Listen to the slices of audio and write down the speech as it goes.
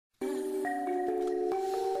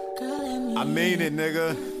I mean it,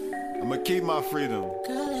 nigga. I'ma keep my freedom.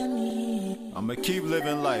 I'ma keep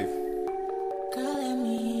living life.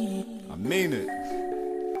 I mean it.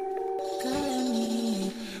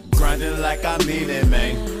 Grinding like I mean it,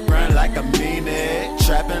 man. Grind like I mean it.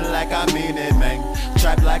 Trapping like I mean it, man.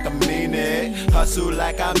 Trap like I mean it. Hustle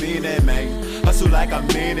like I mean it, man. Hustle like I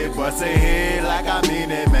mean it. Bust a head like I mean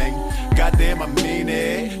it, man. Goddamn, I mean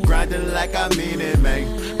it. Grinding like I mean it,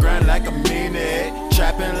 man. Grind like I mean it.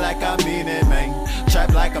 Trapping like I mean it, man.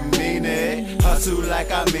 Trap like I mean it. Hustle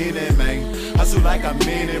like I mean it, man. Hustle like I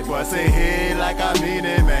mean it. Bust a head like I mean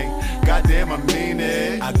it, man. Goddamn, I mean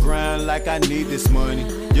it. I grind like I need this money.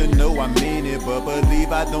 You know I mean it, but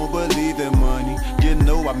believe I don't believe in money. You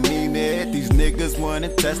know I mean it. These niggas wanna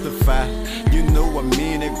testify. You know I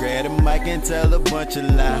mean it. Grab a mic and tell a bunch of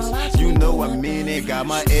lies. You know I mean it. Got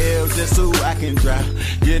my L just so I can drive.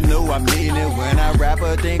 You know I mean it. When I rap,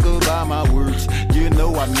 I think about my words. You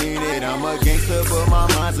know I mean it. I'm a gangster, but my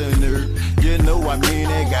mind's a nerd. You know I mean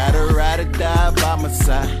it. Gotta ride or die by my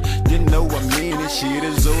side. You know I mean it. She the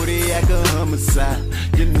ZODIAC, a homicide.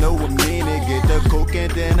 You know I mean it. Get the coke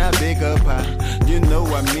and then I bake up high. You know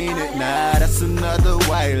I mean it. Nah, that's another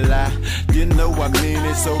white lie. You know I mean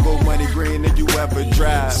it. So go money green if you ever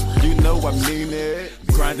drive. You know I mean it.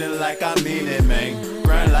 Grinding like I mean it, man.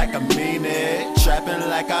 Grind like I mean it. Trapping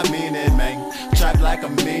like I mean it, man. Trap like I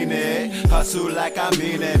mean it. Hustle like I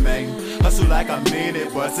mean it, man. Hustle like I mean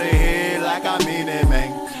it. Bust a head like I mean it,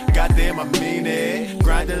 man. Goddamn, I mean it.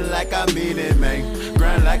 Grinding like I mean it, man.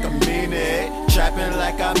 Grind like I mean it. Trapping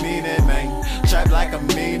like I mean it, man. Trap like I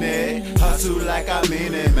mean it. Hustle like I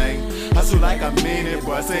mean it, man. Hustle like I mean it.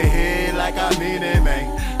 Bust a head like I mean it,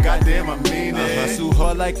 man. Goddamn, I mean it. I hustle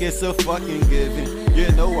hard like it's a fucking given. You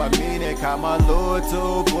know I mean it. Call my Lord to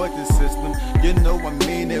avoid the system. You know I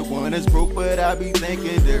mean it. One is broke, but I be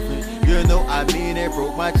thinking different. You know I mean it.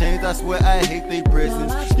 Broke my chains, I swear I hate they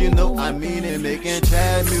prisons. You know I mean it. Making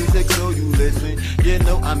trap music so you listen. You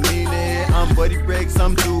know I mean it. I'm Buddy Bryckz,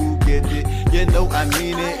 I'm too gifted. You know I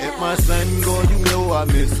mean it. If my son gone, you know I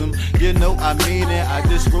miss him. You know I mean it. I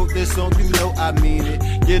just wrote this song, you know I mean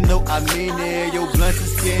it. You know I mean it. Yo, blunts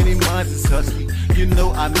is skinny, mine is husky. You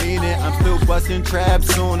know I mean it. I'm still busting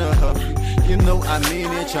traps on a huffy. You know I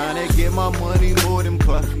mean it. Trying to get my money more than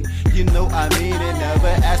puffy. You know I mean it. Never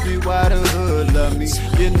ask me why the hood love me.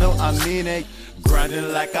 You know I mean it.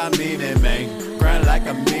 Grinding like I mean it, man. Grind like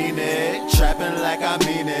I mean it. Trapping like I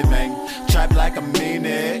mean it, man. Trap like I mean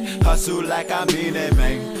it. Hustle like I mean it,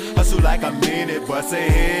 man. Hustle like I mean it. Bust a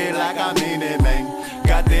head like I mean it, man.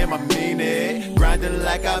 Goddamn, I mean it. Grinding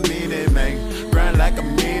like I mean it, man. Grind like I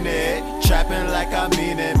mean it. Trapping like I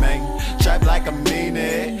mean it, man. Trap like I mean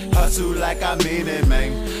it. Hustle like I mean it,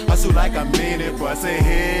 man. Hustle like I mean it. Bust a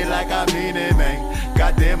head like I mean it, man.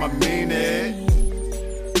 Goddamn, I mean it.